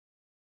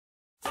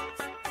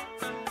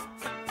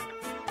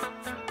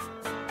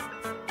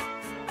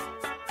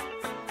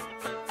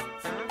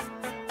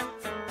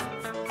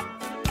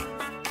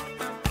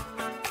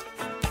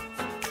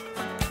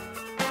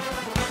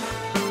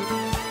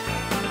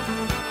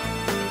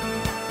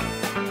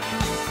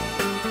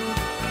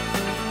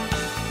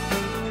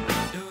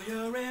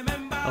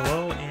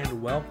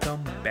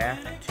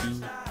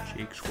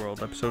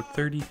episode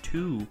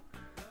 32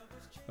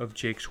 of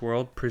Jake's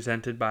World,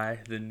 presented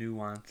by the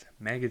Nuance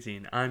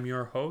Magazine. I'm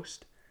your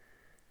host,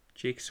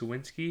 Jake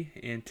Sawinski,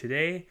 and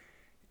today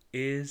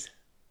is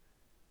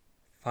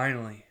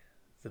finally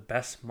the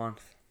best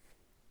month,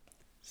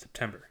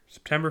 September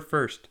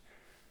 1st,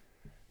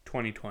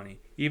 2020.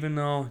 Even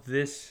though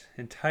this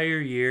entire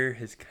year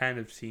has kind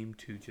of seemed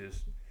to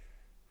just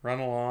run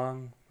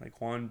along like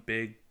one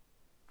big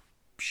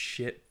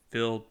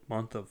shit-filled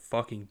month of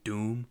fucking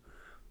doom.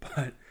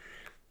 But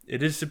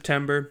it is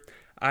September.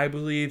 I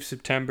believe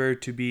September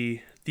to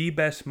be the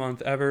best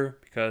month ever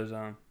because,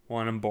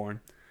 one, I'm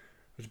born. I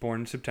was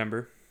born in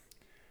September.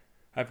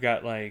 I've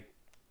got like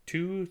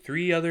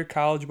 2-3 other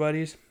college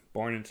buddies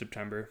born in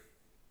September.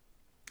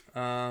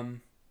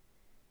 The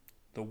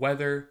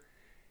weather,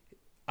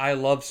 I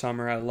love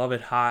summer. I love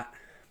it hot.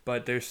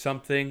 But there's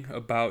something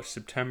about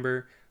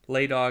September,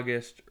 late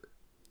August,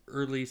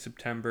 early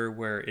September,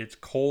 where it's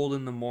cold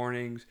in the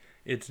mornings.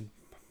 It's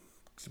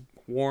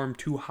warm,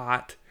 too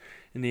hot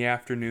in the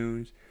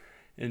afternoons.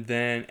 And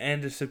then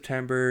end of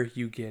September,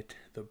 you get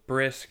the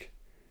brisk,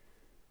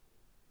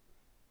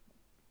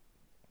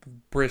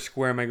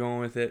 where am I going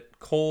with it?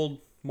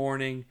 Cold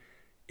morning,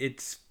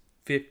 it's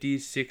 50s,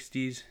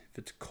 60s. If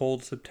it's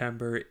cold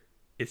September,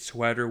 it's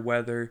sweater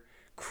weather.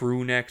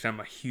 Crew necks, I'm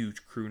a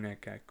huge crew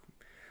neck guy.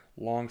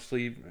 Long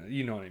sleeve,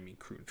 you know what I mean,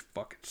 crew neck's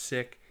fucking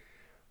sick.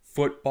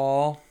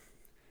 Football,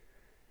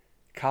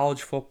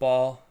 college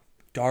football,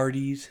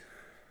 darties.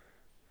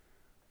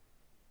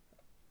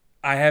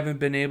 I haven't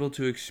been able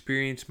to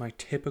experience my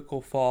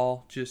typical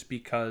fall just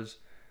because,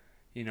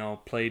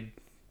 played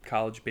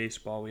college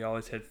baseball. We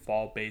always had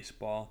fall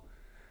baseball.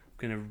 I'm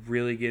going to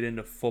really get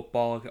into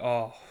football.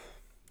 Oh,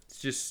 it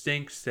just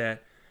stinks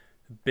that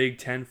Big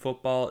Ten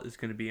football is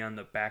going to be on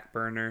the back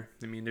burner.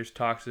 I mean, there's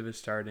talks of it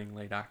starting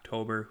late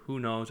October. Who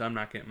knows? I'm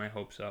not getting my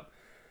hopes up.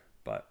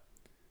 But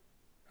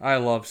I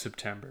love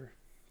September.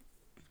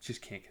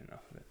 Just can't get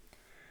enough of it.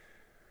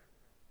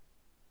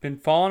 Been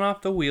falling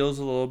off the wheels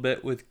a little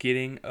bit with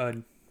getting a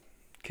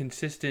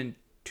consistent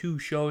 2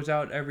 shows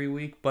out every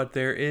week, but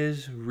there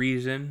is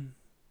reason.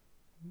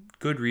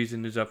 Good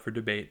reason is up for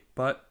debate.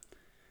 But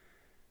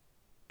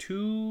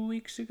 2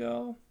 weeks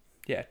ago,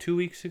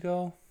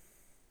 a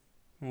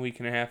week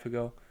and a half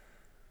ago,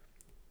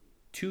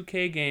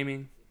 2K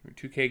Gaming, or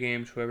 2K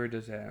Games, whoever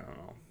does that, I don't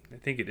know. I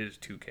think it is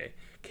 2K.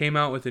 Came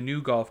out with a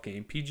new golf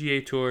game,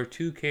 PGA Tour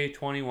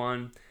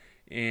 2K21,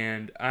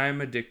 and I'm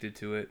addicted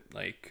to it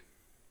like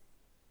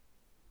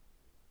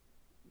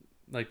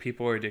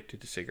people are addicted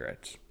to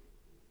cigarettes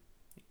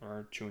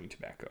or chewing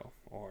tobacco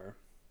or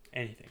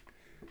anything.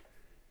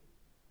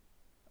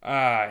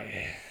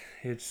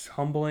 It's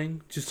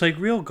humbling, just like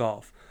real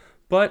golf.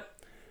 But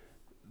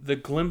the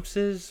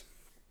glimpses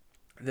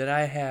that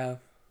I have,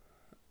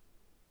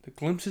 the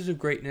glimpses of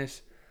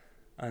greatness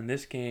on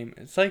this game,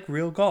 it's like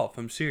real golf.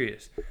 I'm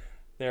serious.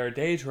 There are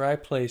days where I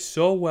play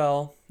so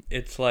well,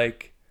 it's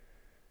like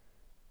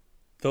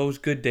those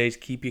good days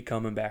keep you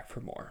coming back for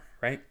more,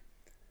 right?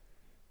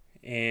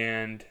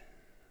 And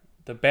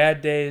the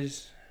bad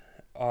days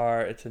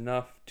it's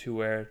enough to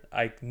where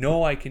I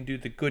know I can do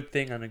the good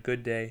thing on a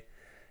good day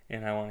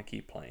and I want to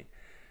keep playing.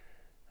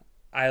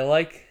 I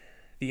like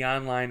the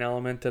online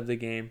element of the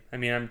game. I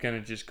mean, I'm going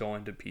to just go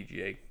into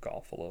PGA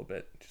golf a little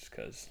bit just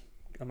because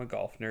I'm a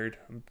golf nerd.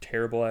 I'm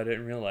terrible at it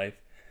in real life.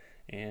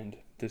 And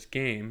this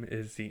game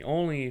is the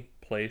only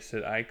place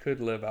that I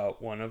could live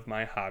out one of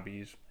my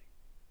hobbies,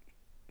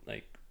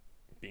 like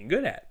being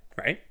good at,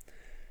 right?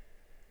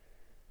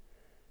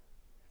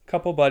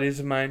 Couple buddies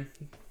of mine,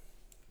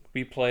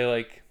 we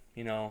play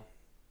 4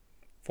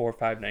 or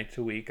 5 nights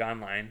a week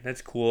online.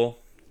 That's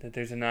cool that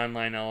there's an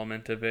online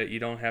element of it. You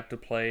don't have to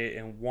play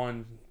in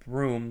one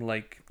room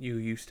like you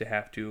used to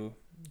have to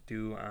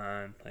do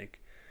on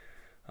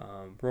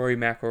Rory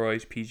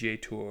McIlroy's PGA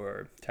Tour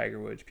or Tiger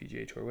Woods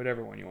PGA Tour,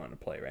 whatever one you want to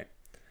play, right?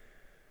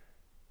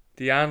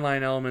 The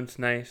online element's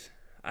nice.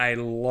 I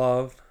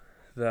love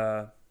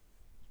the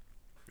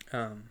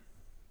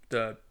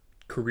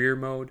career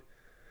mode,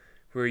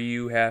 where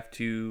you have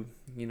to,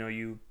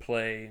 you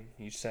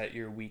set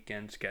your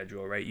weekend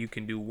schedule, right? You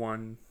can do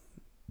 1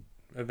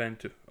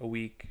 event a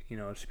week,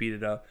 speed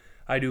it up.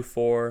 I do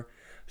 4,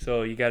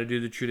 so you got to do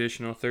the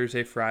traditional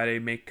Thursday, Friday,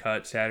 make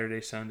cut,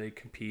 Saturday, Sunday,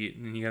 compete,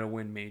 and then you got to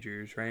win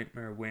majors, right?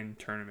 Or win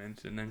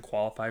tournaments, and then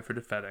qualify for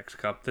the FedEx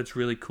Cup. That's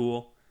really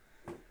cool,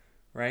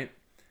 right?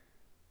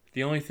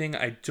 The only thing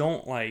I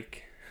don't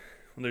like,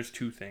 there's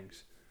 3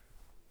 things.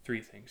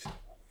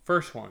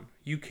 First one,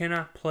 you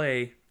cannot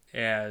play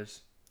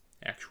as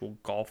actual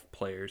golf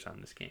players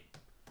on this game.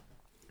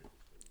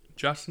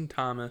 Justin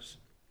Thomas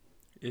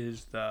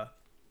is the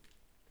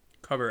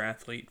cover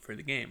athlete for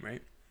the game,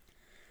 right?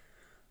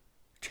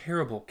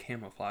 Terrible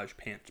camouflage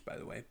pants, by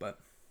the way, but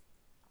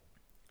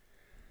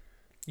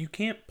you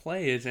can't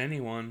play as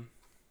anyone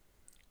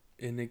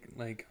on the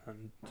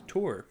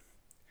tour.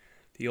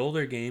 The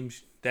older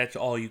games, that's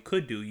all you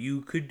could do. You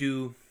could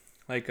do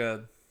a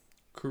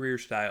career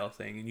style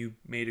thing, and you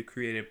made a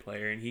creative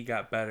player, and he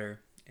got better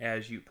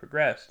as you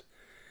progressed.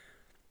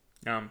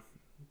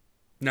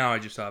 Now I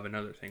just have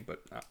another thing,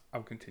 but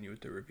I'll continue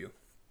with the review.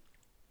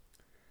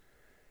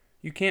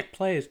 You can't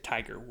play as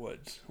Tiger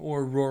Woods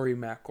or Rory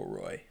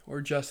McIlroy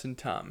or Justin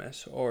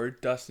Thomas or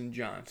Dustin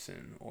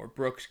Johnson or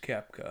Brooks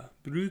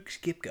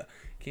Koepka.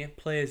 Can't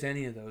play as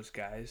any of those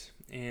guys.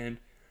 And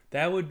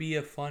that would be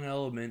a fun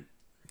element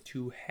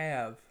to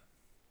have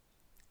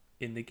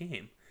in the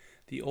game.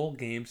 The old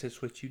games,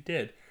 that's what you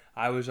did.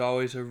 I was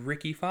always a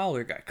Ricky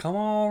Fowler guy. Come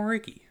on,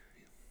 Ricky.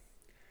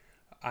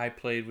 I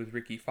played with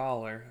Ricky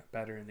Fowler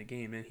better in the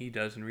game than he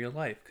does in real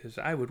life because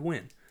I would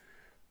win.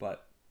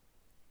 But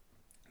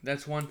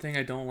that's one thing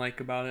I don't like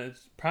about it.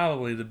 It's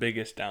probably the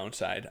biggest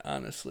downside,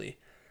 honestly.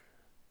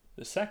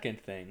 The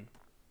second thing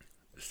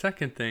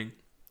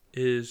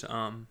is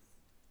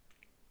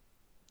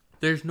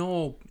there's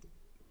no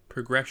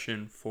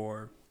progression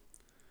for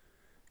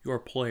your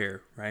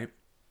player, right?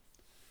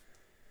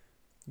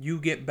 You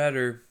get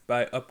better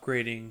by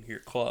upgrading your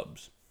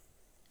clubs,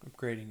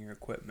 upgrading your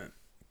equipment.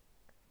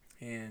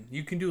 And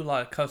you can do a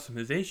lot of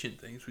customization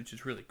things, which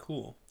is really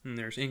cool. And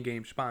there's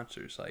in-game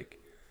sponsors. Like,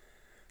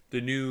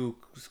 the new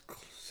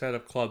set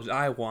of clubs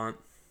I want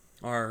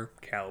are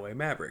Callaway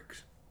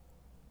Mavericks.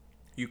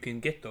 You can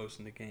get those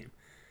in the game.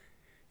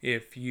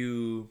 If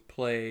you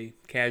play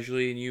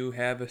casually and you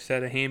have a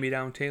set of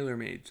hand-me-down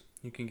TaylorMades,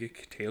 you can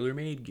get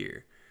TaylorMade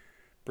gear.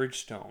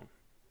 Bridgestone.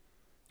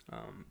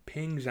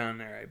 Ping's on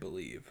there, I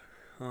believe.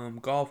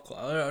 Golf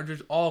club.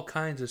 There's all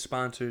kinds of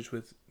sponsors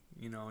with,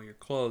 your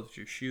clothes,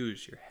 your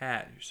shoes, your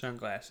hat, your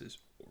sunglasses,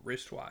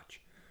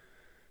 wristwatch,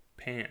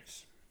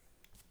 pants,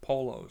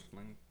 polos,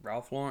 like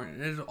Ralph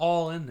Lauren. It's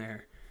all in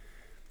there.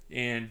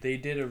 And they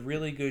did a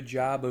really good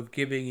job of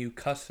giving you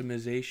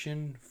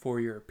customization for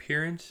your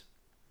appearance.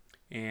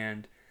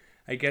 And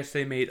I guess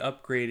they made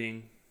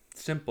upgrading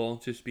simple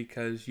just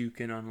because you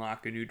can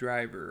unlock a new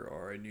driver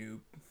or a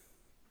new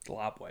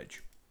lob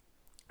wedge,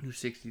 new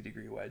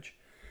 60-degree wedge.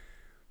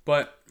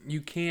 But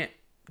you can't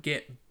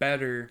get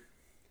better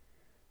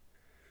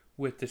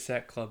with the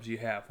set clubs you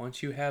have.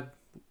 Once you have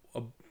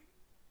a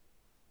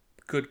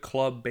good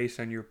club based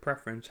on your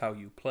preference, how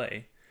you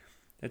play,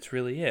 that's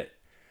really it.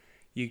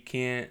 You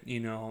can't,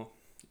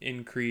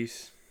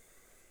 increase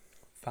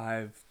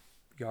 5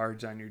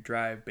 yards on your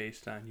drive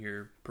based on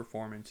your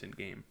performance in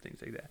game,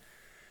 things like that.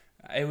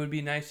 It would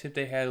be nice if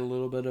they had a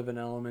little bit of an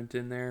element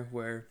in there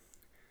where,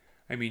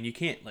 you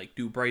can't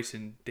do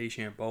Bryson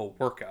DeChambeau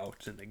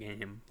workouts in the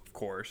game, of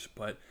course,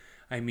 but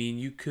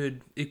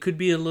it could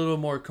be a little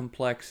more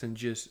complex than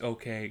just,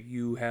 okay,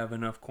 you have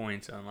enough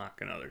coins to unlock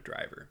another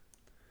driver.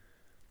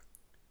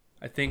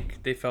 I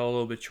think they fell a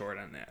little bit short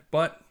on that,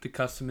 but the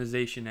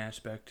customization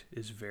aspect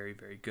is very,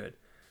 very good.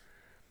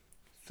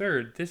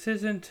 Third, this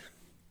isn't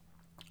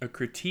a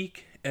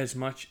critique as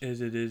much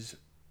as it is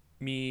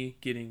me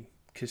getting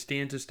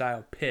Costanza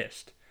style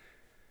pissed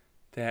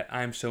that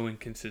I'm so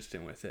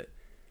inconsistent with it.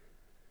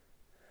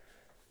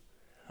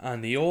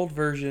 On the old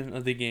version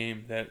of the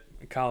game that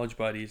college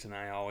buddies and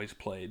I always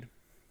played,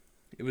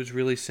 it was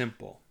really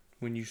simple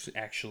when you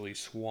actually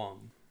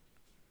swung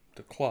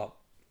the club.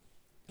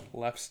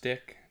 Left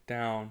stick,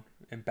 down,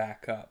 and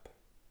back up.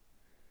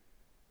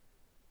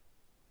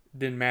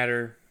 Didn't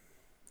matter.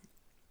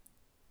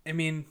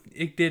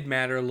 It did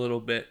matter a little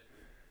bit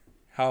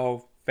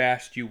how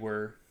fast you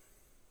were,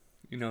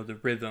 the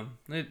rhythm.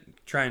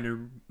 Trying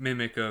to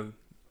mimic a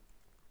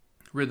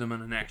rhythm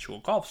on an actual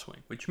golf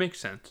swing, which makes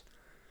sense.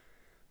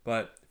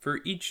 But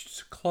for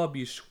each club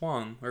you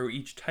swung, or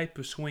each type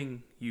of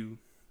swing you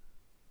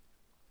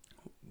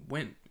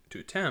went to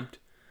attempt,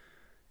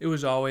 it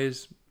was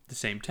always the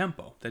same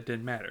tempo. That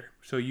didn't matter.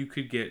 So you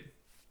could get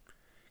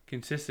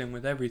consistent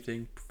with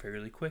everything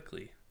fairly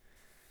quickly.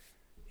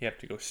 You have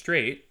to go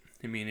straight.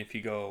 If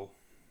you go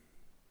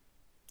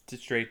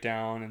straight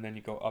down and then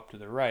you go up to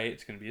the right,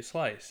 it's going to be a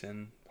slice,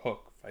 and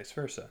hook, vice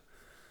versa.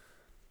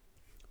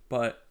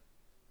 But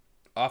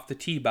off the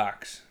tee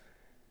box,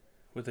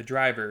 with a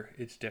driver,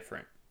 it's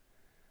different.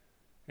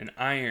 An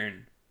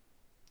iron,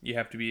 you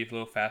have to be a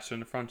little faster in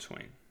the front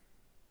swing.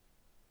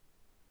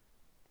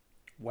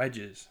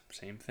 Wedges,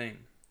 same thing.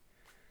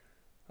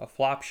 A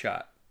flop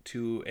shot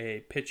to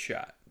a pitch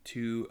shot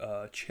to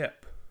a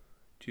chip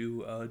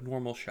to a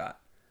normal shot.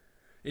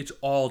 It's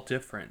all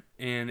different,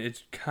 and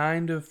it's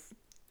kind of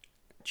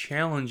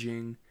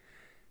challenging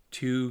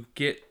to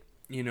get,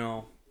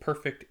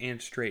 perfect and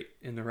straight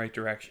in the right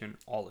direction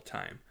all the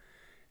time.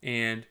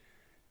 And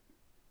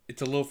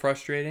it's a little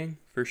frustrating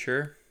for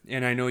sure.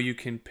 And I know you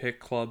can pick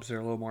clubs that are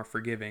a little more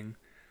forgiving.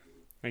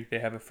 Like they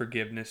have a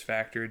forgiveness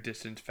factor, a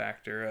distance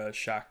factor, a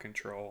shot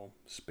control,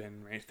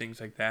 spin rate,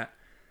 things like that.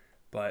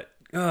 But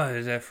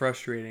is that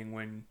frustrating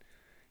when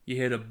you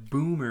hit a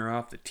boomer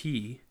off the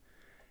tee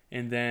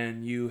and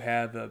then you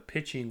have a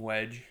pitching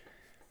wedge,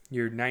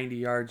 you're 90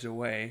 yards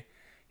away.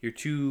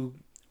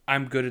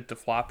 I'm good at the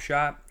flop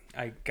shot.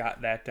 I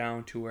got that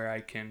down to where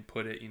I can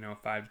put it,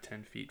 5 to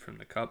 10 feet from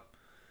the cup.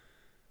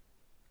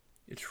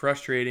 It's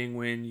frustrating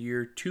when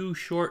you're too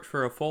short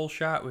for a full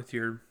shot with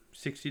your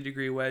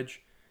 60-degree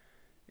wedge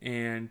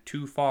and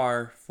too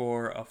far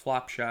for a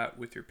flop shot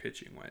with your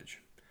pitching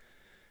wedge.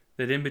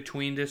 that in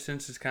between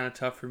distance is kind of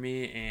tough for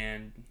me,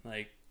 and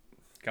like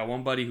got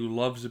one buddy who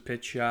loves a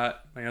pitch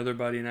shot. My other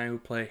buddy and I who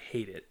play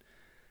hate it.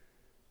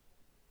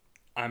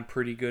 I'm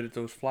pretty good at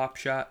those flop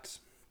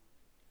shots.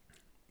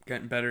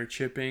 Getting better at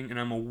chipping, and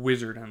I'm a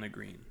wizard on the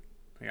green.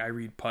 Like I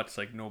read putts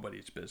like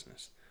nobody's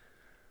business.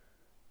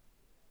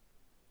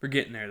 We're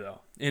getting there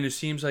though, and it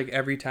seems like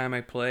every time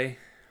I play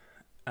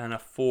on a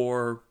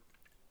 4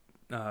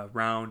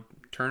 round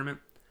tournament,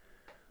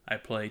 I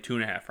play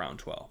 2.5 round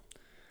 12.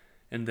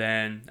 And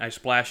then I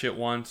splash it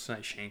once,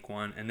 I shank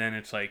one, and then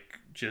it's like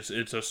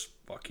it's a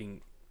fucking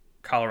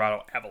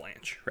Colorado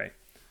avalanche, right?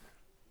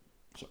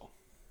 So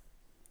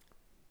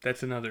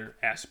that's another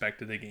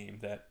aspect of the game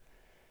that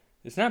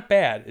it's not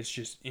bad. It's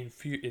just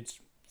it's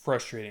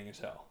frustrating as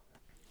hell.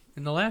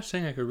 And the last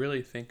thing I could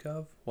really think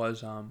of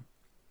was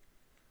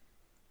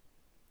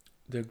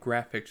the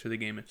graphics of the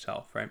game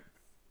itself, right?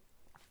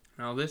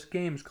 Now this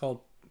game is called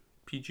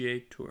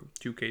PGA Tour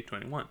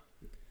 2K21.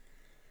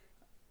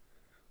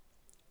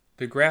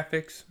 The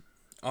graphics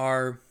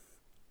are,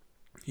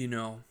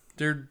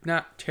 they're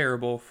not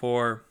terrible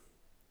for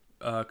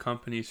a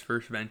company's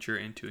first venture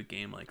into a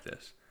game like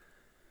this.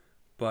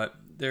 But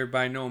they're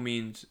by no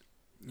means,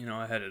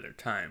 ahead of their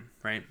time,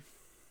 right?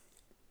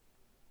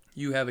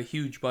 You have a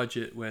huge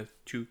budget with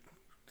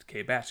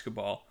 2K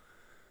basketball.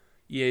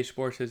 EA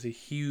Sports has a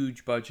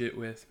huge budget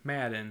with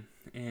Madden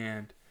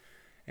and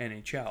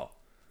NHL.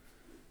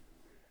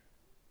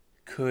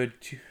 Could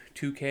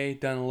 2K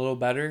done a little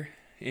better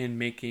in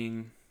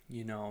making,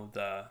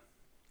 the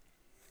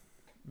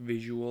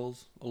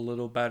visuals a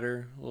little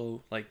better? A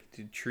little, like,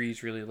 do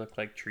trees really look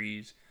like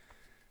trees?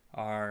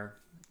 Are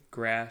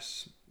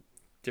grass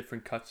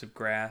different cuts of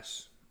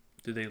grass?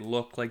 Do they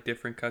look like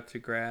different cuts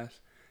of grass?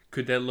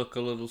 Could that look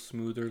a little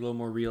smoother, a little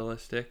more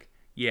realistic?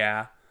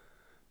 Yeah.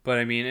 But,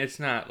 I mean, it's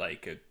not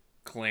like a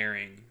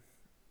glaring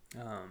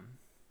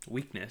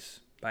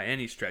weakness by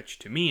any stretch,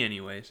 to me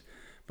anyways.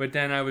 But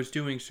then I was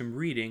doing some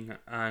reading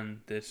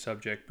on this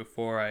subject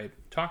before I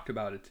talked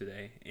about it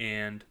today,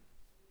 and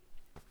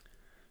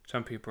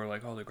some people are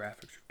like, oh, the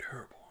graphics are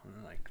terrible. And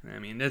I'm like, I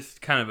mean, that's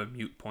kind of a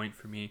moot point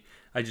for me.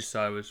 I just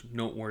thought it was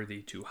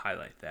noteworthy to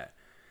highlight that.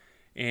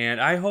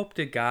 And I hope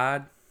to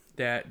God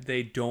that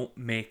they don't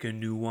make a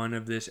new one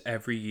of this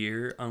every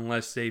year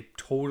unless they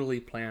totally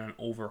plan on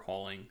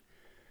overhauling,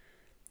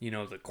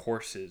 the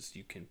courses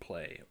you can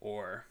play.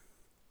 Or,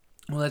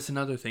 well, that's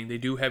another thing. They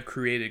do have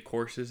created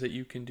courses that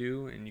you can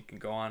do, and you can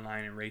go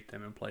online and rate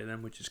them and play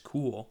them, which is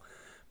cool.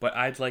 But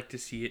I'd like to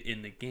see it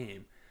in the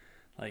game.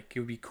 Like, it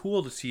would be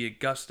cool to see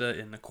Augusta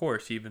in the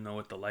course, even though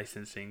with the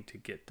licensing to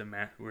get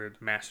where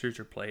the Masters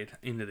are played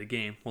into the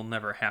game will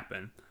never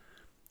happen.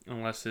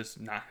 Unless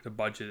the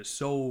budget is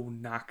so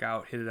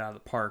knockout, hit it out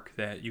of the park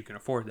that you can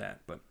afford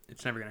that. But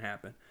it's never going to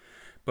happen.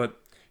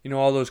 But,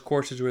 all those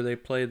courses where they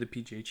play the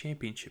PGA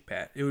Championship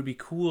at, it would be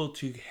cool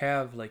to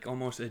have, like,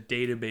 almost a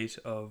database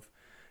of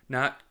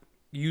not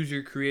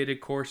user-created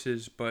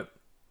courses, but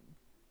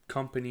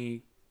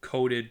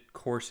company-coded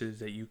courses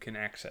that you can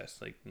access.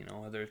 Like,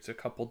 whether it's a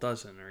couple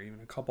dozen or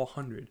even a couple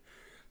hundred.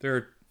 There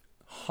are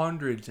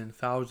hundreds and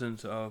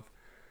thousands of,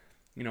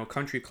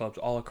 country clubs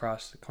all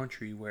across the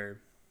country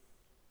where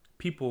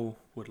people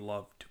would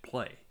love to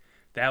play.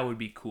 That would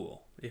be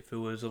cool if it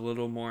was a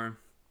little more,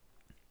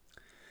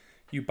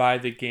 you buy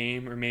the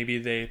game, or maybe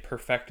they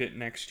perfect it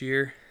next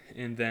year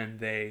and then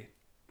they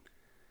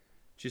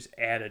just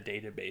add a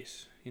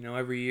database.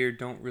 Every year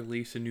don't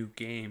release a new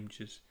game,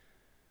 just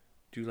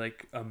do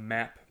like a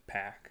map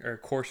pack or a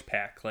course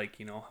pack, like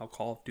how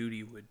Call of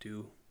Duty would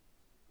do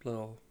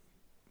little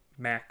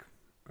map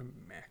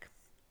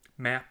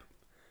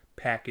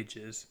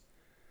packages.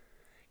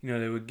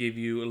 They would give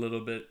you a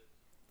little bit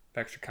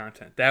extra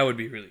content. That would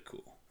be really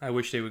cool. I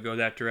wish they would go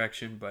that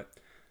direction, but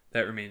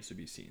that remains to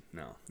be seen.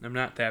 No, I'm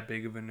not that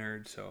big of a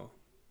nerd, so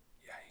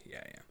yeah,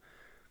 I am.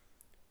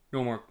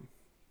 No more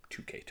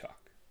 2K talk.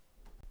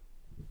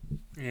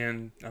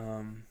 And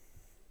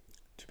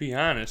to be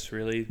honest,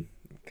 really,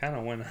 kind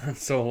of went on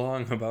so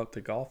long about the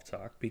golf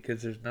talk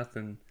because there's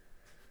nothing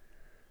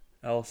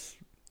else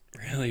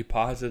really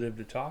positive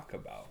to talk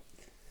about.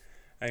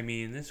 I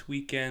mean, this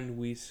weekend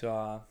we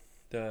saw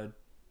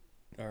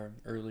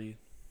early,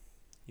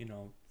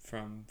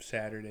 from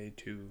Saturday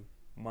to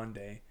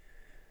Monday,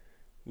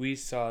 we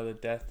saw the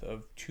death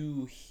of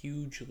two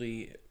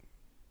hugely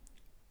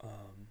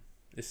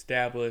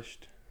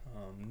established,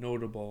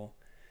 notable,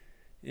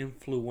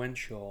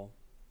 influential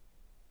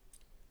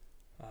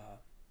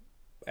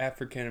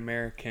African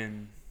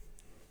American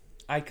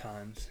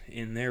icons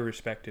in their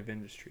respective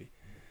industry.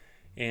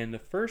 And the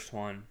first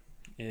one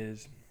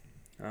is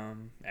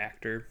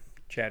actor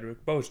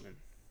Chadwick Boseman.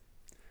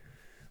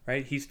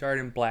 Right? He starred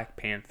in Black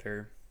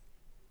Panther,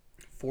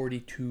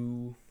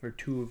 42 or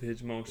two of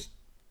his most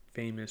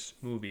famous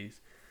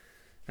movies.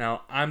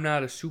 Now, I'm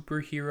not a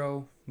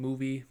superhero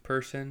movie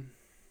person,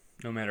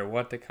 no matter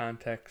what the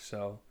context,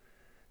 so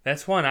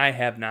that's one I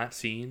have not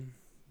seen.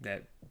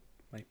 That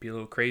might be a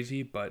little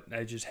crazy, but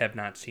I just have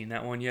not seen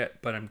that one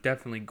yet, but I'm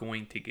definitely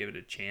going to give it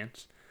a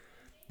chance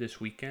this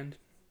weekend.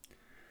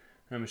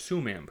 I'm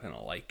assuming I'm going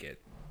to like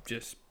it.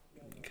 Just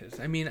because,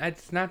 I mean,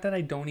 it's not that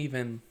I don't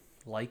even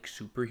like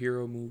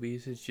superhero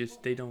movies. It's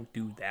just they don't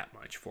do that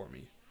much for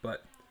me.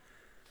 But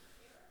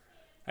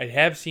I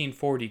have seen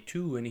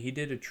 42, and he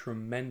did a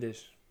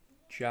tremendous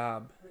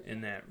job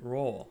in that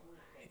role.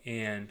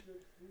 And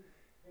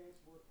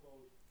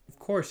of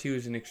course, he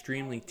was an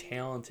extremely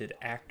talented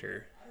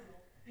actor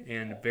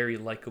and a very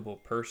likable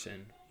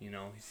person. You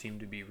know, he seemed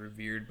to be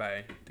revered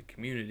by the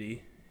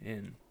community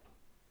in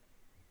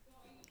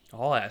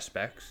all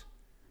aspects.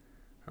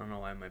 I don't know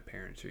why my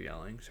parents are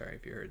yelling. Sorry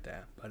if you heard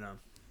that. But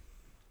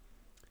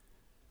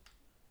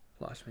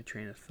lost my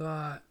train of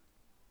thought.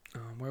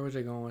 Where was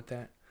I going with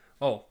that?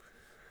 Oh,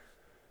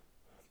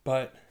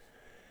 but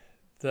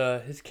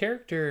his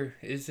character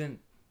isn't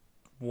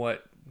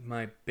what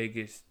my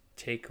biggest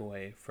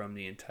takeaway from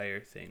the entire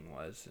thing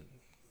was.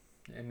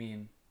 I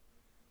mean,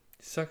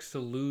 it sucks to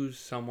lose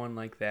someone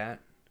like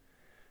that,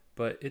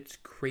 but it's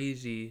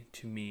crazy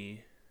to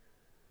me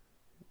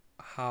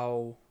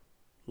how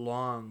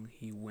long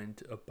he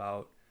went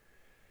about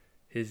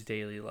his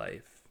daily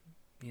life.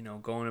 You know,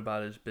 going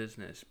about his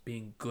business,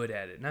 being good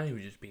at it. Not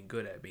even just being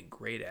good at it, being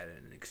great at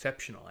it and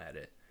exceptional at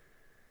it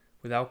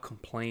without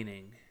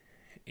complaining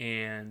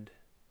and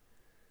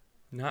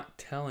not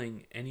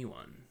telling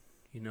anyone.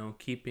 You know,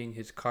 keeping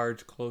his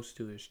cards close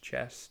to his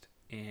chest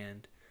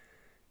and,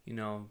 you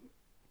know,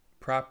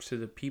 props to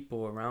the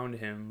people around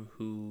him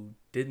who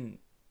didn't,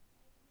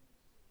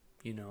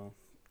 you know,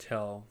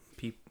 tell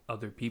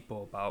other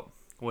people about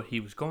what he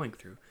was going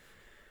through.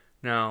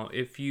 Now,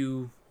 if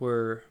you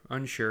were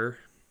unsure,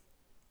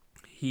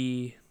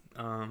 he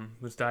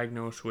was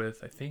diagnosed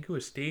with, I think it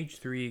was stage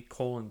 3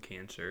 colon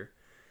cancer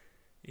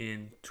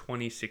in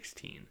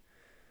 2016.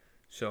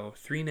 So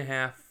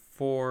 3.5,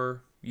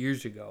 4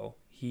 years ago,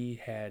 he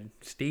had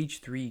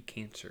stage 3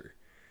 cancer.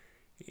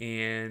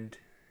 And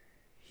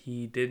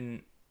he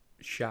didn't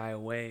shy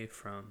away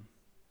from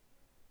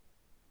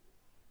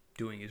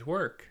doing his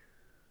work.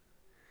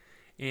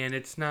 And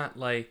it's not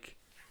like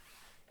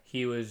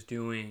he was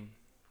doing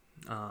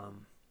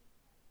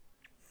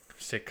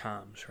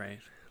sitcoms, right?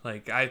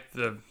 Like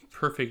the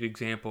perfect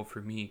example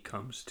for me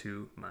comes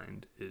to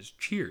mind is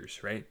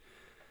Cheers, right?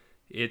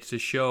 It's a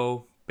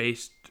show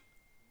based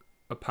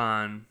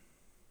upon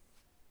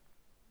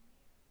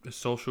the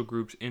social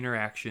group's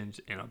interactions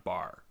in a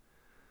bar.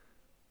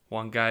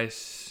 One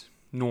guy's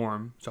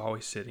Norm is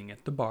always sitting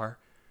at the bar,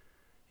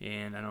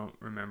 and I don't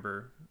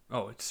remember.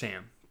 Oh, it's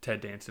Sam.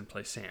 Ted Danson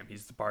plays Sam.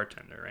 He's the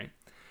bartender, right?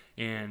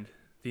 And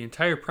the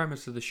entire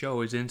premise of the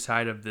show is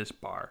inside of this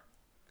bar.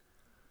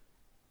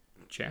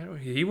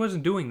 Chadwick, he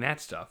wasn't doing that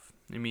stuff.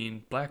 I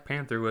mean, Black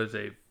Panther was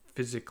a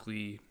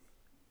physically,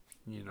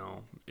 you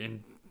know,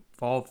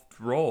 involved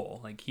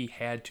role. Like, he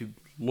had to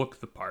look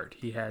the part.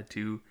 He had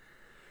to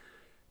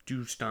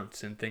do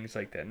stunts and things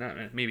like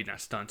that. Maybe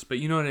not stunts, but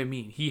you know what I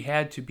mean. He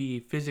had to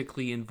be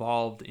physically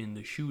involved in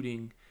the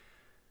shooting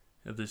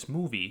of this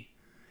movie.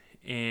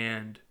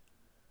 And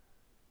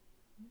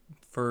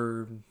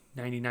for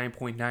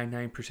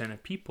 99.99%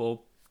 of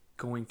people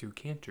going through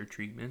cancer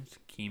treatments,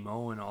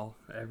 chemo,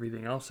 and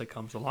everything else that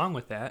comes along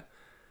with that,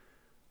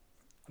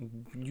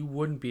 you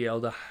wouldn't be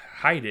able to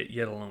hide it,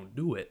 yet alone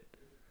do it.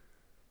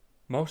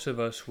 Most of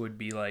us would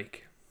be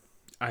like,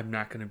 I'm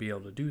not going to be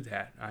able to do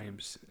that. I'm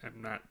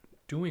not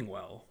doing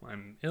well.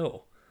 I'm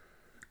ill.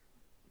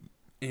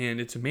 And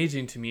it's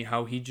amazing to me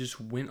how he just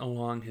went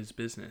along his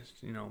business,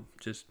 you know,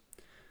 just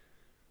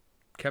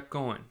kept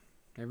going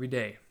every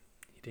day.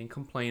 He didn't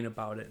complain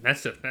about it. And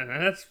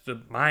that's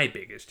my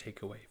biggest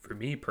takeaway for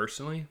me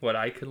personally. What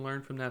I could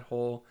learn from that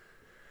whole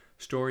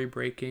story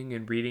breaking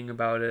and reading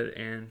about it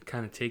and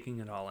kind of taking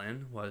it all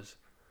in was,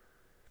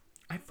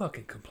 I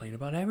fucking complain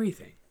about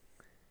everything.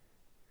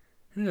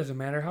 And it doesn't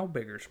matter how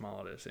big or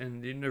small it is.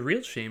 And the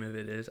real shame of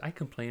it is I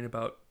complain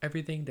about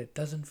everything that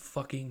doesn't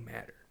fucking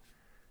matter.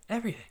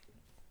 Everything.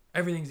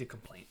 Everything's a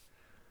complaint.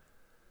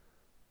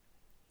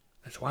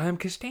 That's why I'm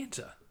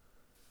Costanza.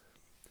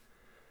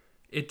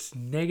 It's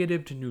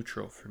negative to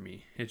neutral for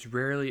me. It's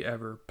rarely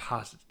ever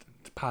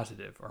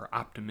positive or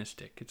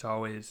optimistic. It's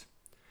always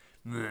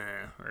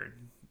meh, or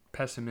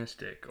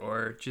pessimistic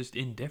or just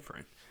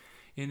indifferent.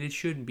 And it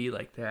shouldn't be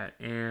like that.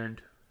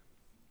 And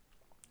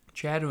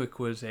Chadwick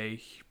was a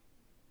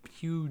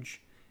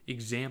huge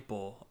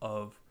example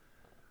of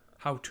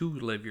how to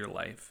live your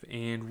life.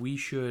 And we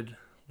should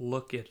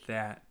look at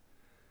that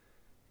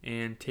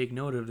and take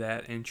note of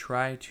that and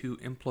try to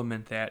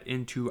implement that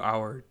into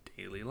our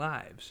daily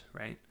lives,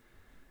 right?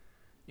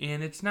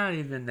 And it's not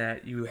even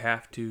that you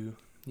have to,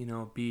 you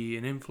know, be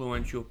an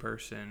influential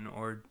person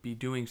or be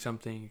doing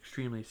something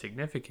extremely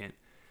significant.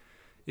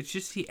 It's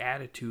just the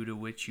attitude of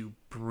which you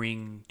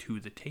bring to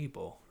the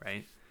table,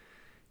 right?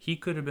 He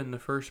could have been the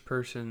first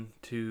person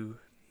to,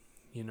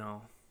 you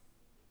know,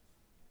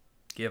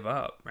 give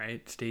up,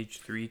 right?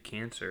 Stage 3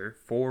 cancer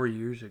 4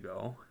 years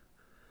ago.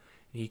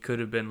 He could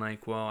have been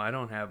like, well, I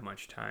don't have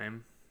much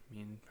time. I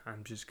mean,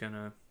 I'm just going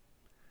to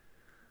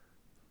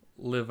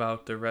live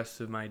out the rest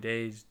of my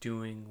days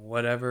doing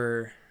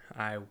whatever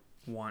I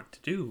want to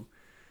do.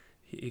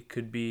 It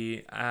could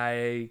be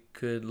I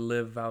could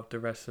live out the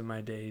rest of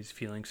my days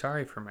feeling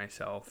sorry for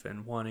myself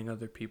and wanting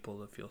other people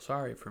to feel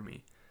sorry for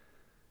me.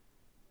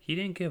 He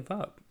didn't give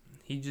up.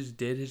 He just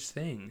did his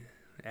thing.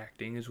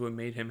 Acting is what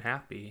made him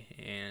happy,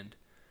 and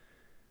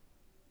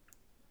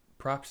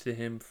props to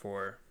him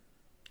for,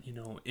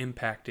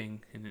 impacting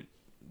in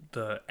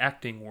the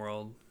acting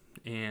world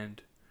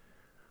and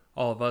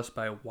all of us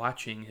by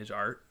watching his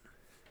art.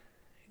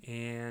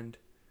 And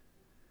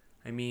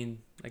I mean,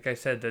 like I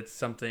said, that's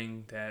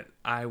something that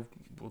I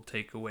will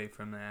take away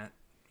from that,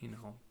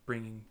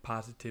 bringing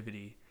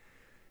positivity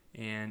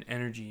and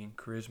energy and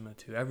charisma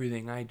to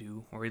everything I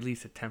do, or at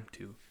least attempt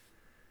to,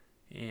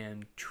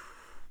 and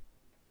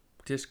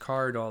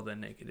discard all the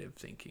negative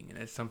thinking. And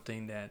it's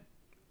something that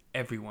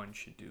everyone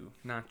should do,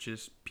 not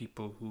just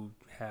people who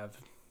have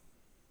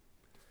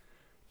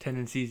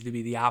tendencies to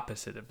be the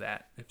opposite of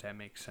that, if that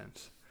makes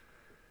sense.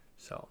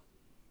 So,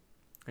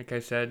 like I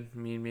said,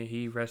 may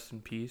he rest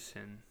in peace,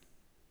 and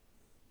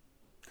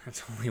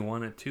that's only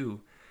one of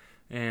two.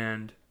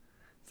 And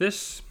I'm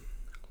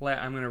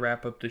going to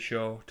wrap up the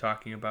show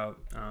talking about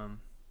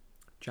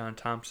John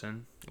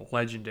Thompson,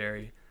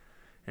 legendary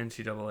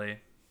NCAA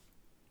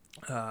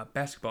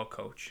basketball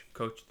coach,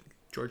 coached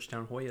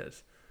Georgetown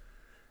Hoyas.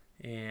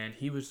 And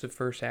he was the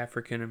first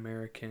African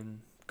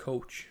American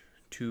coach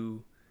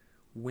to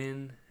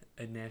win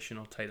a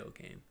national title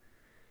game.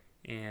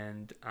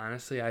 And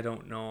honestly, I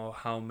don't know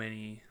how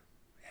many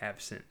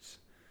have since.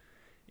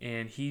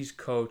 And he's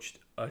coached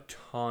a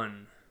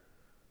ton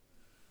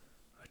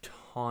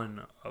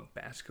of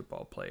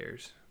basketball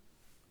players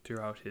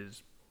throughout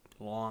his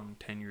long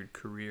tenured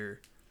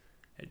career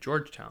at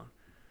Georgetown.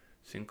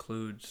 This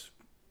includes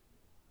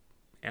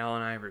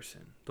Allen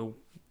Iverson, the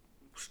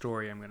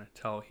story I'm going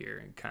to tell here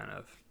and kind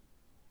of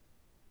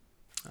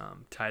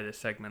tie this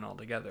segment all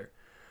together.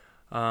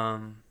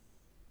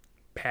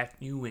 Pat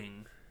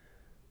Ewing,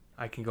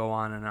 I can go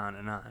on and on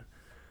and on,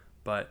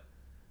 but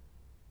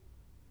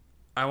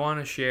I want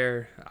to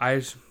share, I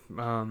was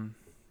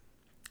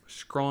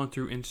scrolling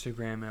through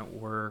Instagram at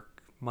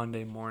work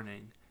Monday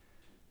morning,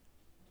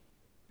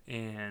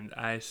 and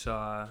I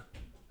saw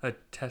a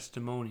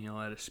testimonial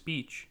at a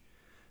speech,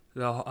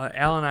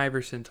 Allen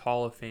Iverson's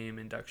Hall of Fame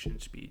induction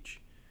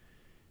speech.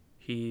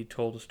 He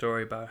told a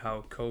story about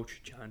how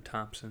Coach John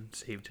Thompson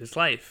saved his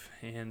life,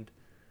 and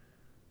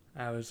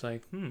I was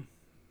like,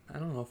 I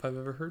don't know if I've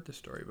ever heard this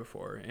story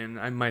before, and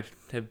I might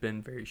have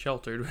been very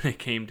sheltered when it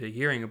came to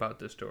hearing about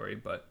this story,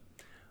 but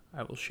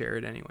I will share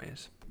it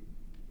anyways.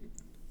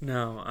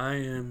 Now, I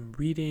am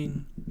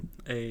reading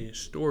a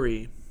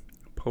story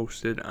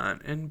posted on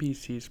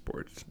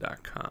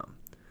NBCSports.com.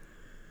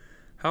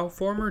 How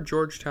former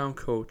Georgetown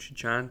coach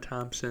John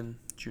Thompson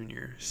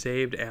Jr.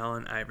 saved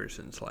Allen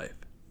Iverson's life.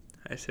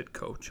 I said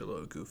coach, a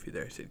little goofy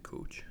there. I said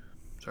coach.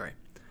 Sorry.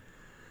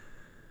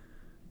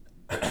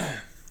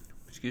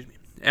 Excuse me.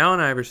 Allen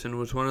Iverson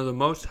was one of the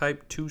most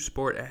hyped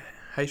two-sport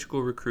high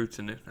school recruits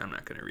in it. I'm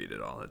not going to read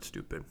it all. That's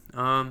stupid.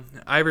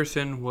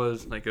 Iverson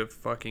was like a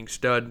fucking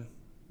stud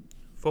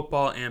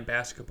football and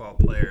basketball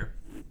player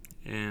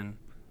in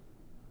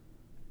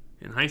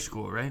high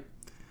school, right?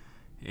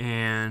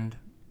 And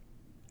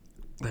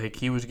like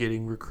he was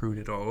getting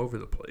recruited all over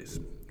the place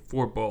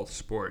for both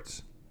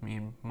sports. I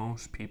mean,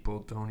 most people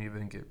don't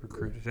even get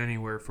recruited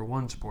anywhere for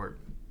one sport,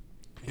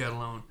 let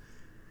alone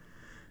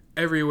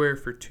everywhere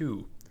for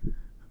two.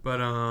 But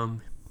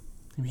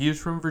he was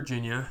from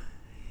Virginia,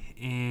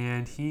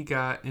 and he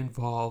got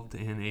involved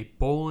in a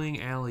bowling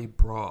alley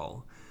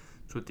brawl.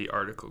 That's what the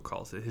article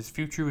calls it. His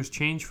future was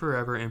changed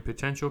forever, and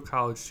potential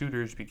college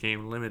suitors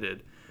became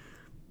limited.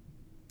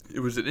 It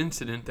was an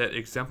incident that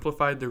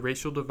exemplified the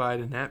racial divide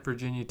in that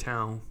Virginia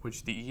town,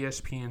 which the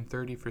ESPN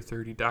 30 for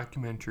 30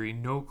 documentary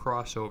No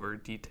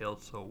Crossover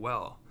detailed so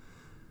well.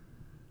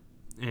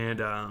 And,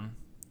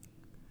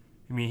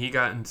 he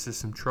got into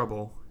some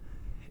trouble,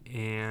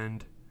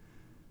 and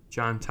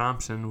John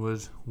Thompson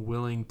was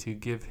willing to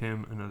give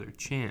him another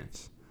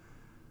chance.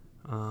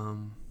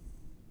 Trying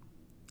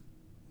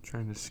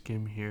to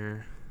skim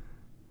here.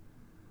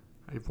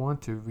 I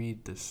want to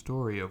read the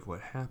story of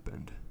what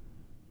happened,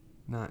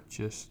 not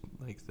just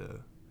like the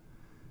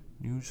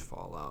news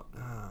fallout.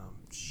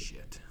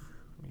 Shit.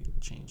 Let me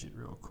change it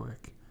real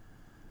quick.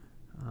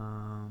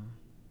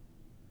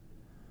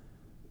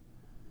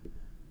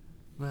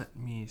 Let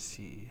me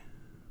see.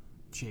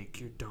 Jake,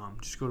 you're dumb.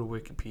 Just go to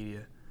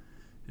Wikipedia.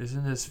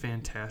 Isn't this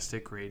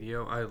fantastic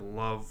radio? I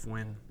love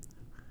when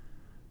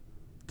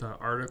the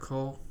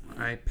article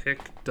I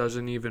pick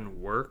doesn't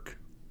even work.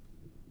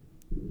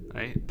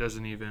 Right?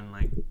 Doesn't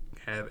even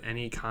have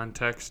any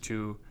context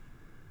to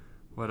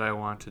what I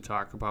want to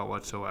talk about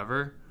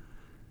whatsoever.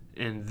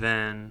 And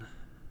then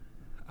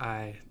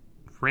I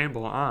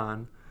ramble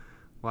on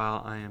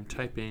while I am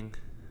typing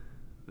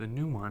the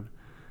new one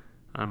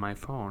on my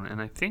phone.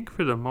 And I think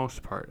for the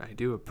most part I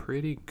do a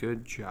pretty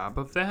good job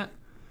of that.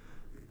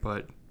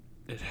 But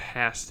it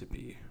has to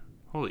be.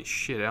 Holy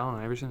shit,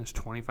 Allen Iverson has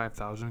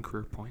 25,000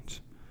 career points.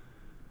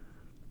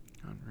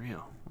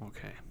 Unreal.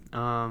 Okay.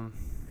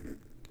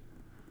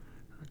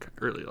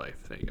 Early life.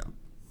 There you go.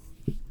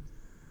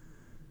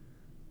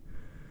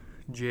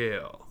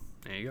 jail.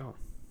 There you go.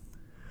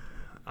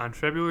 On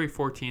February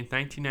 14th,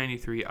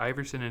 1993,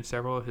 Iverson and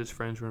several of his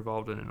friends were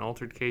involved in an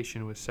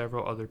altercation with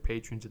several other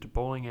patrons at a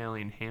bowling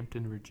alley in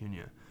Hampton,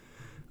 Virginia.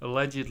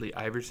 Allegedly,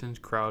 Iverson's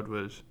crowd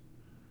was,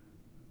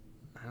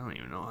 I don't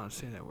even know how to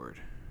say that word.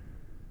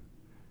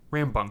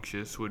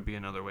 Rambunctious would be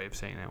another way of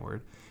saying that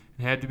word,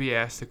 and had to be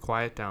asked to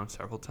quiet down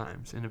several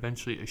times, and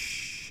eventually a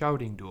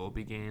shouting duel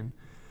began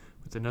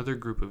with another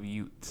group of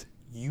Utes,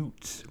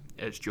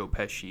 as Joe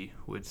Pesci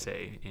would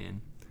say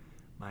in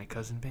My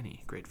Cousin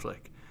Vinny, great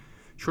flick.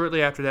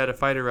 Shortly after that, a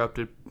fight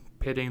erupted,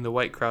 pitting the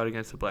white crowd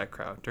against the black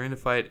crowd. During the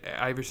fight,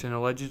 Iverson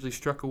allegedly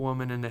struck a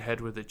woman in the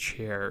head with a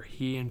chair.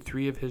 He and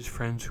 3 of his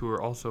friends, who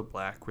were also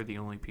black, were the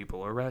only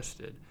people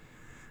arrested.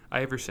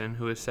 Iverson,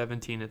 who was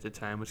 17 at the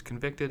time, was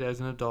convicted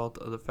as an adult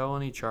of the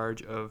felony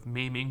charge of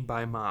maiming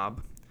by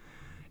mob,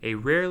 a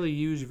rarely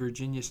used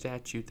Virginia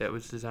statute that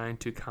was designed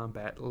to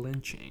combat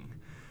lynching.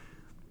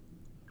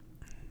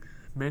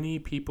 Many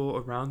people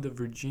around the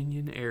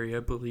Virginian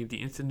area believed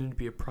the incident to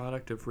be a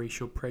product of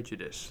racial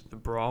prejudice. The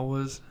brawl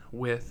was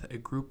with a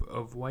group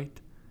of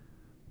white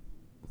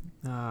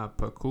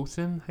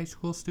Pacosan high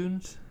school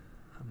students.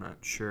 I'm not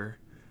sure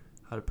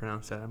how to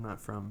pronounce that. I'm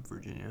not from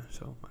Virginia,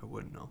 so I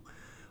wouldn't know.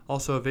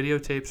 Also, a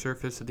videotape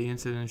surfaced of the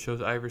incident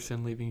shows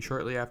Iverson leaving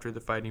shortly after the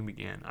fighting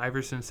began.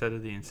 Iverson said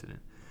of the incident,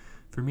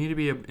 "For me to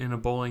be in a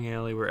bowling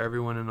alley where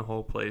everyone in the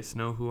whole place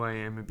know who I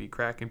am and be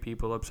cracking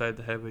people upside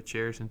the head with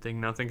chairs and think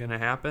nothing gonna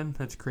happen,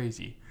 that's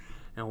crazy.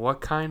 And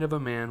what kind of a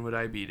man would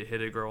I be to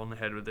hit a girl in the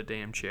head with a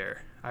damn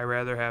chair? I'd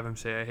rather have him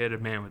say I hit a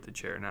man with a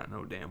chair, not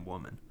no damn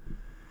woman."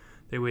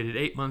 They waited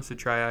 8 months to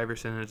try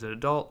Iverson as an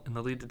adult, and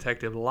the lead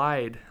detective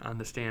lied on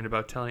the stand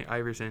about telling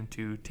Iverson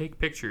to take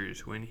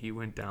pictures when he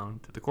went down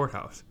to the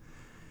courthouse.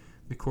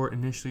 The court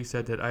initially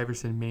said that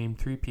Iverson maimed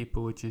 3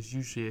 people, which is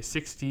usually a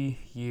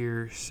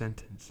 60-year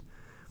sentence.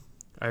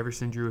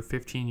 Iverson drew a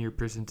 15-year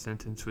prison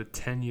sentence with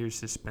 10 years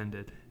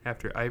suspended.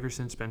 After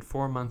Iverson spent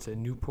 4 months at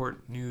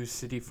Newport News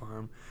City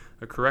Farm,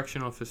 a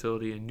correctional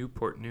facility in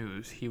Newport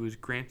News, he was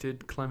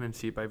granted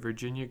clemency by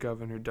Virginia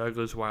Governor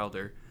Douglas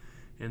Wilder,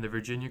 and the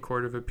Virginia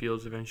Court of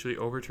Appeals eventually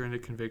overturned the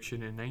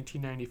conviction in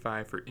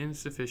 1995 for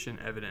insufficient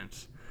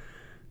evidence.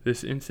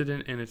 This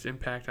incident and its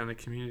impact on the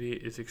community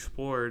is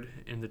explored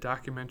in the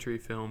documentary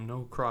film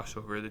No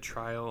Crossover, The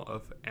Trial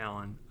of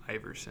Allen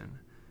Iverson.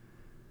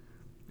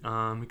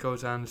 It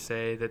goes on to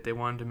say that they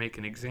wanted to make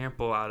an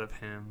example out of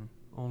him.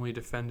 Only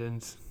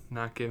defendants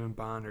not given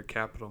bond are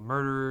capital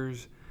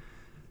murderers.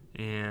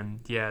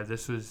 And yeah,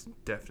 this was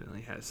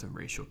definitely has some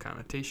racial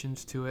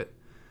connotations to it.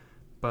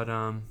 But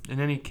in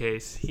any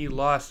case, he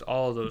lost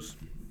all of those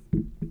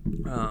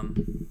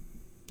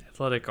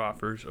athletic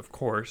offers, of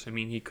course. I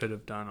mean, he could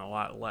have done a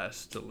lot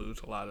less to lose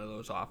a lot of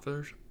those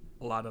offers.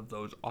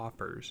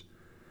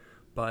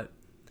 But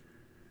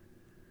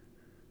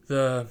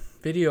the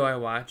video I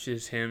watched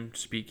is him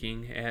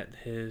speaking at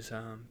his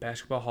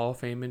Basketball Hall of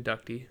Fame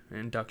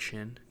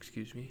induction,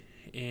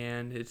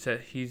 and it's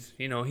that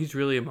he's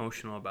really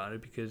emotional about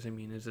it because, I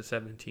mean, as a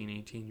 17,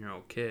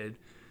 18-year-old kid,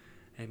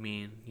 I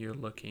mean, you're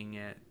looking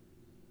at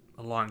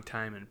a long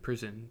time in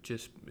prison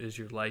just as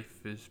your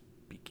life is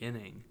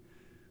beginning,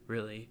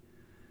 really.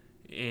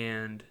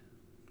 And,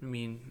 I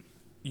mean,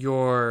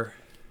 your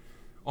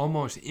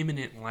almost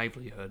imminent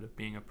livelihood of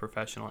being a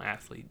professional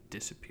athlete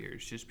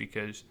disappears just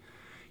because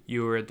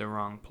you were at the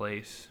wrong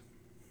place,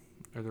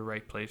 or the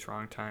right place,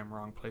 wrong time,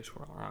 wrong place,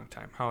 wrong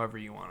time, however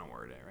you want to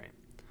word it, right?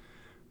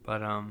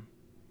 But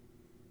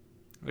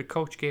the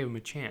coach gave him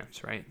a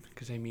chance, right?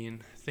 Because, I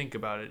mean, think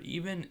about it.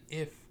 Even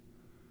if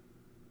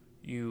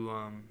you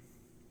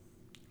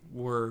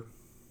were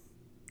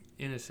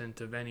innocent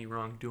of any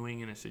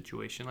wrongdoing in a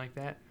situation like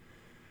that,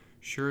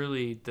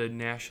 surely the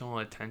national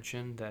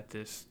attention that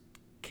this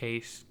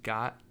case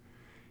got,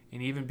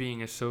 and even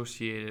being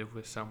associated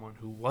with someone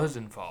who was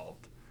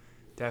involved,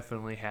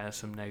 definitely has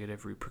some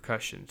negative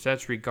repercussions.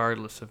 That's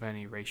regardless of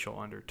any racial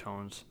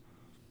undertones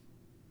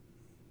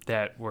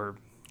that were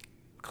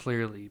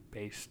clearly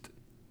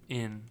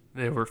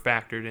that were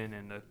factored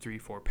in the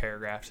 3-4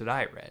 paragraphs that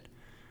I read.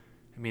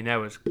 I mean, that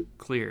was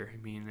clear. I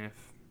mean,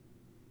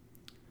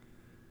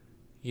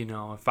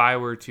 if I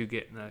were to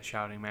get in a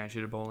shouting match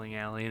at a bowling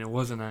alley and it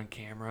wasn't on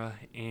camera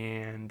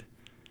and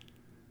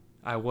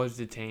I was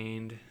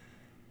detained,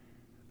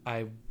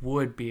 I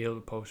would be able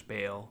to post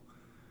bail,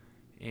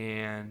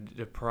 and it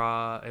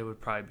would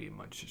probably be a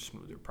much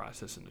smoother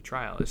process in the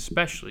trial,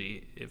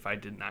 especially if I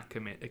did not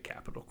commit a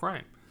capital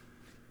crime,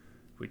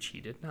 which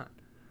he did not.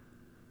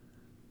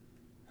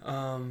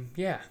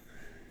 Yeah.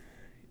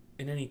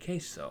 In any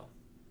case, though,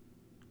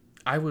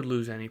 I would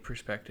lose any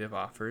prospective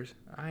offers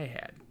I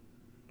had.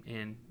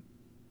 And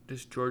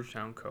this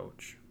Georgetown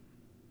coach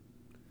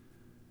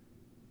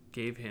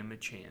gave him a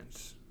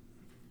chance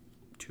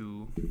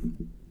to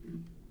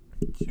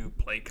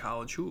play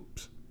college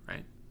hoops,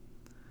 right?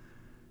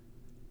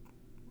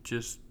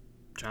 Just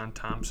John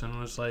Thompson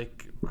was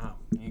like, wow,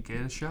 you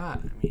get a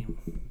shot. I mean,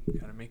 you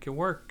got to make it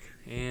work.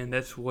 And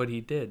that's what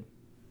he did.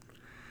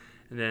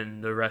 And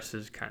then the rest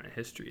is kind of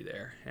history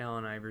there.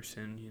 Allen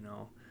Iverson,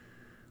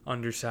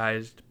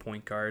 undersized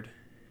point guard.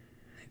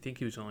 I think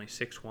he was only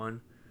 6'1".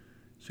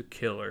 He's a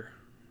killer,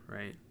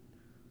 right?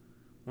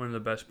 One of the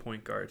best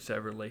point guards to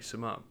ever lace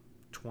him up.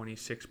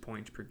 26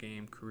 points per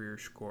game, career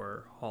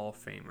scorer, Hall of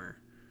Famer.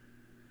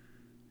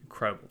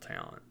 Incredible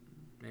talent.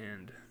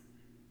 And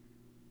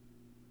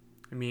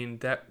I mean,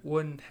 that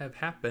wouldn't have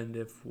happened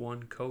if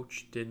one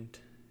coach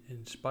didn't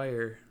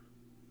inspire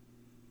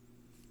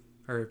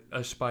or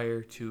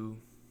aspire to,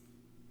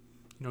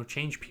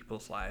 change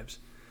people's lives.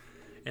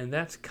 And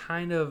that's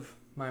kind of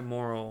my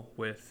moral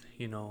with,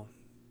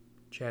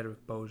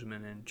 Chadwick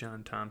Boseman and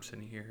John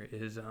Thompson here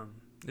is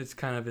it's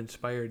kind of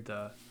inspired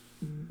the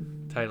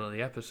title of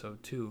the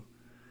episode too.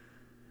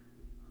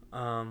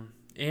 And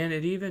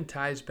it even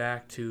ties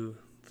back to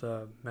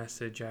the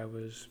message I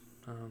was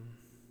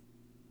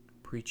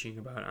preaching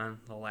about on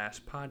the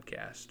last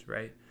podcast,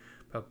 right?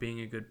 About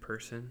being a good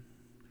person.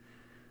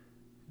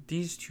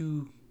 These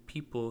two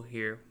people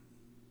here,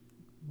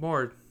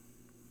 more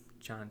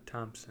John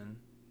Thompson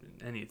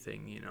than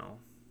anything,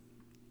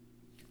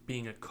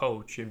 being a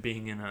coach and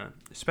being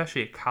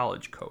especially a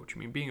college coach. I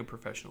mean, being a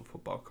professional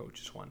football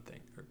coach is one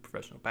thing, or a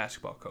professional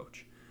basketball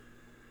coach.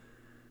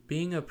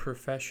 Being a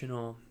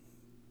professional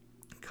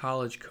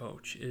college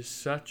coach is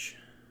such,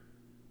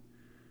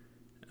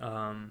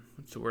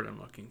 what's the word I'm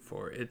looking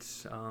for?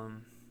 It's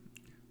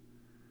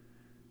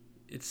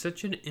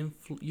such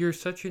you're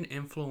such an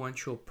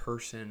influential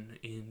person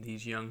in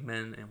these young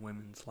men and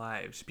women's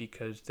lives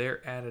because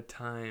they're at a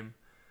time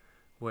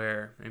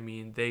where,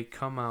 they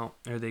come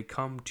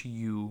to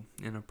you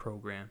in a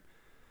program.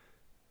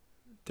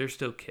 They're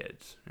still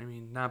kids.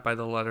 Not by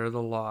the letter of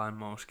the law in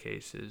most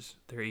cases.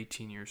 They're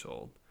 18 years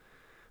old.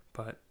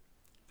 But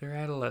they're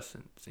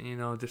adolescents.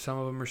 Some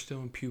of them are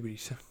still in puberty,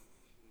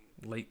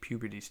 late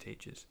puberty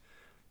stages.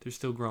 They're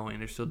still growing.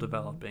 They're still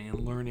developing and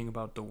learning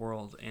about the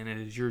world. And it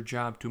is your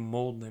job to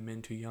mold them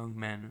into young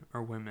men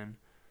or women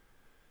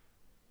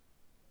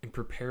and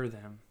prepare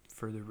them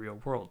for the real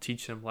world.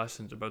 Teach them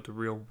lessons about the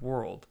real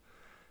world.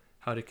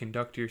 How to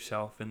conduct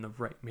yourself in the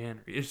right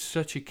manner. It's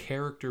such a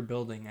character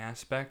building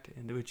aspect,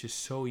 and which is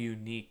so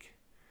unique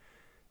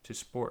to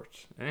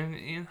sports.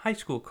 And high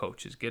school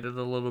coaches get it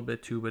a little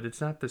bit too, but it's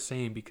not the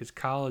same because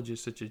college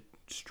is such a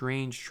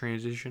strange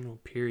transitional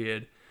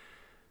period,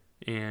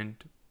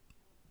 and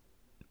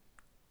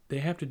they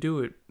have to do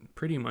it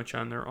pretty much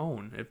on their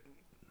own.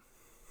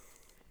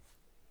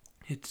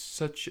 It's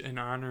such an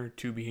honor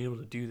to be able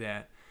to do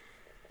that,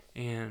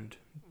 and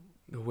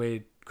the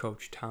way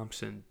Coach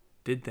Thompson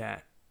did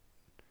that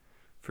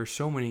for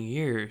so many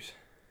years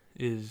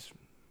is,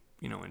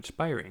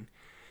 inspiring.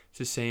 It's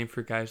the same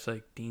for guys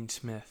like Dean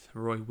Smith,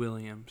 Roy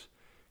Williams,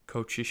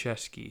 Coach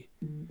Krzyzewski,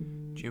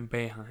 Jim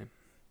Boeheim.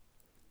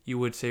 You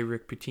would say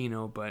Rick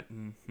Pitino, but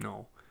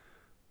no.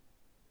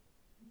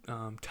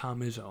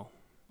 Tom Izzo.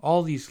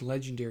 All these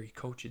legendary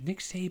coaches. Nick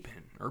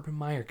Saban, Urban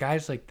Meyer,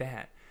 guys like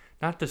that.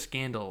 Not the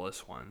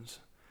scandalous ones.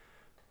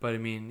 But,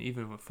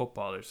 even with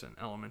football, there's an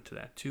element to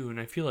that, too. And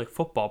I feel like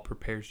football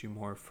prepares you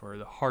more for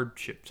the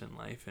hardships in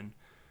life. And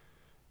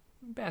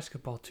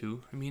basketball,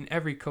 too.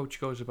 Every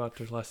coach goes about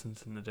their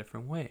lessons in a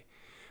different way.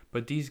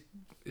 But these,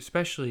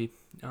 especially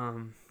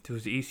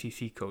those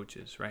ACC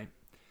coaches, right?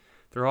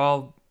 They're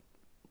all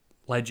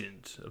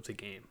legends of the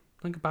game.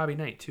 Look at Bobby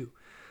Knight, too.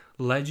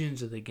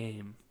 Legends of the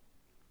game.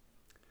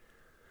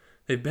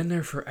 They've been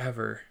there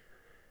forever.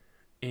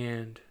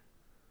 And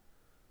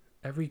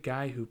every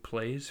guy who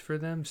plays for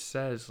them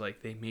says,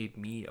 they made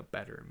me a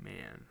better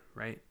man,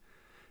 right?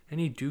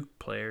 Any Duke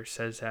player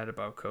says that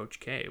about Coach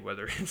K,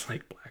 whether it's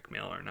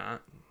blackmail or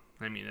not.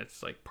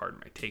 It's part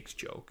of my takes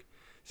joke.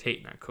 It's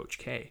hating on Coach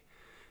K.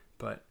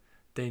 But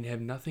they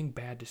have nothing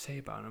bad to say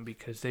about him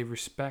because they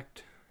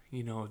respect,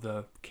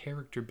 the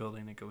character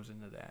building that goes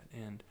into that.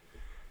 And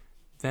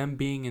them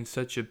being in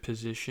such a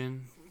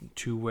position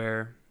to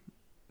where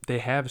they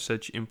have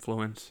such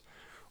influence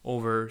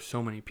over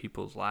so many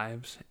people's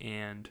lives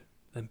and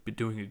them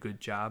doing a good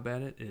job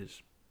at it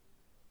is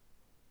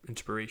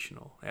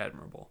inspirational,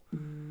 admirable.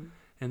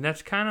 And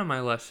that's kind of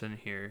my lesson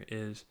here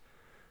is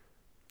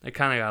I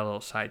kind of got a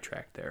little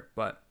sidetracked there,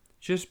 but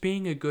just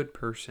being a good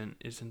person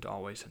isn't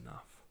always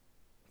enough.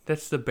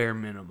 That's the bare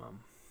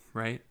minimum,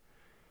 right?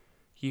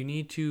 You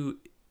need to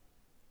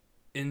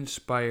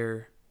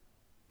aspire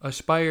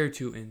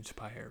to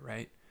inspire,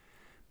 right?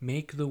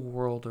 Make the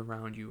world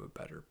around you a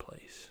better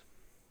place.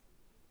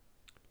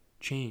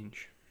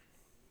 Change.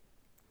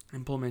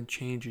 Implement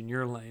change in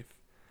your life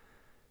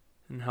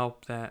and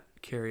help that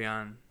carry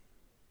on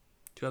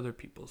to other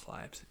people's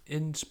lives.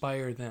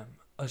 Inspire them.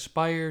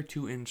 Aspire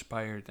to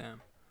inspire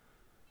them.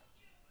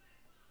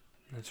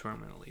 That's where I'm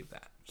going to leave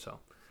that. So,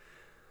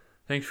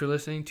 thanks for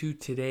listening to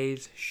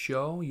today's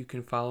show. You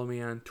can follow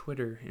me on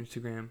Twitter,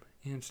 Instagram,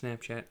 and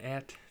Snapchat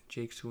at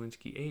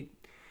JakeSawinski8,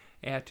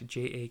 at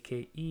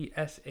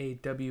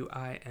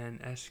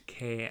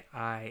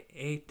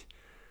JakeSawinski8.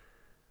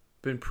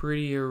 Been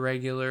pretty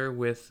irregular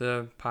with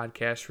the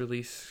podcast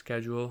release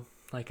schedule.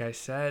 Like I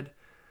said,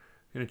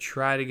 I'm going to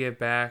try to get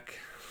back.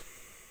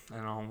 I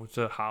don't know, it's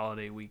a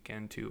holiday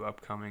weekend too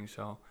upcoming,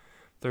 so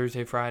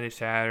Thursday, Friday,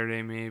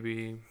 Saturday,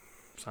 maybe.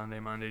 Sunday,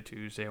 Monday,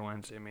 Tuesday,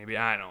 Wednesday, maybe.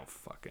 I don't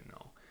fucking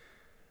know.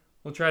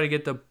 We'll try to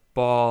get the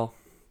ball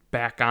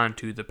back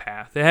onto the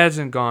path. It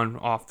hasn't gone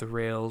off the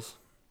rails.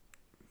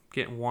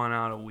 Getting one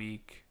out a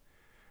week.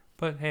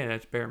 But hey,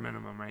 that's bare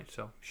minimum, right?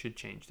 So should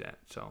change that.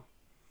 So,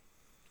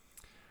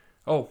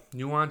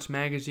 Nuance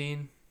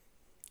Magazine.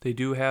 They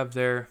do have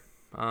their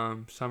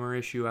summer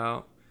issue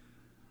out.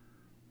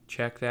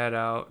 Check that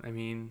out. I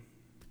mean,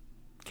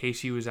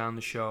 Casey was on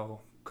the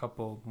show a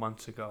couple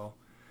months ago.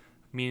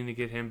 Meaning to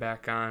get him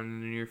back on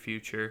in the near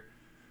future.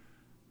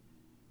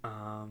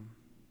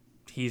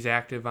 He's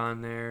active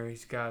on there.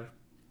 He's got a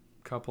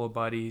couple of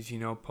buddies,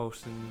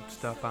 posting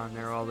stuff on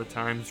there all the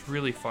time. It's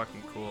really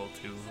fucking cool,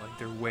 too. Like,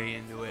 they're way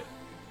into it.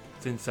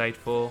 It's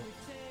insightful.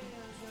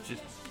 It's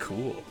just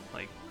cool.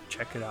 Like,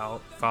 check it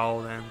out.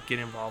 Follow them. Get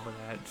involved with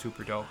that. It's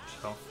super dope.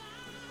 So,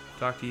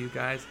 talk to you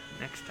guys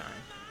next time.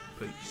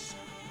 Peace.